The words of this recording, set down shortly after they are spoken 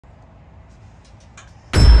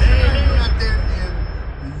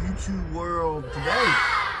to world today.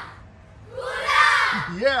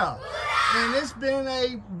 Yeah, and it's been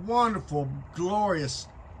a wonderful, glorious,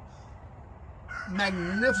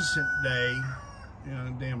 magnificent day, you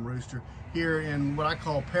know, damn rooster, here in what I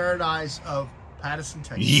call paradise of Patterson,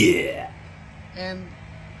 Texas. Yeah. And,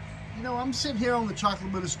 you know, I'm sitting here on the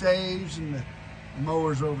Chocolate Buddha stage, and the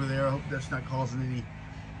mower's over there. I hope that's not causing any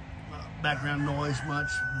background noise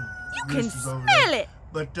much. You can smell it.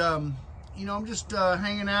 But, you know, I'm just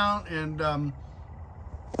hanging out and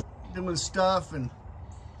doing stuff and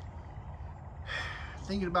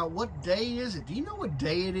thinking about what day is it. Do you know what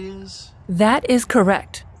day it is? That is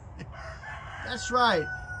correct. That's right.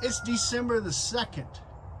 It's December the 2nd.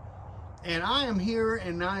 And I am here,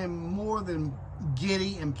 and I am more than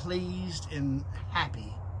giddy and pleased and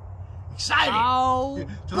happy. Excited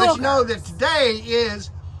to let you know that today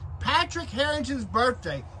is Patrick Harrington's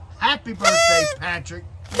birthday. Happy birthday, Patrick.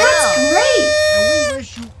 That's great. And we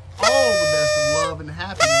wish you all the best of love and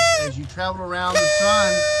happiness as you travel around the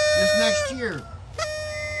sun this next year.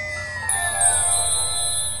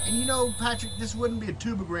 And you know, Patrick, this wouldn't be a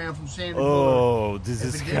TubaGram from Sandy Oh, this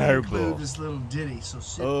is if it didn't terrible. include this little ditty, so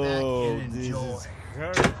sit back and enjoy. This is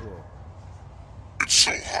terrible. It's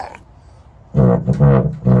so hot.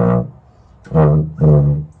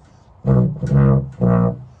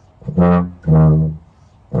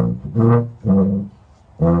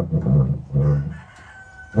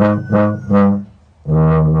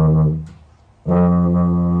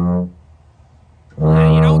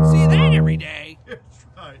 You don't see that every day. That's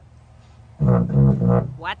right.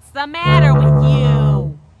 What's the matter with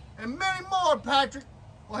you? And many more, Patrick.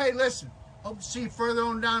 Well, hey, listen. Hope to see you further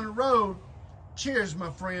on down the road. Cheers, my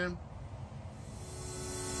friend.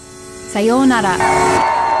 Sayonara.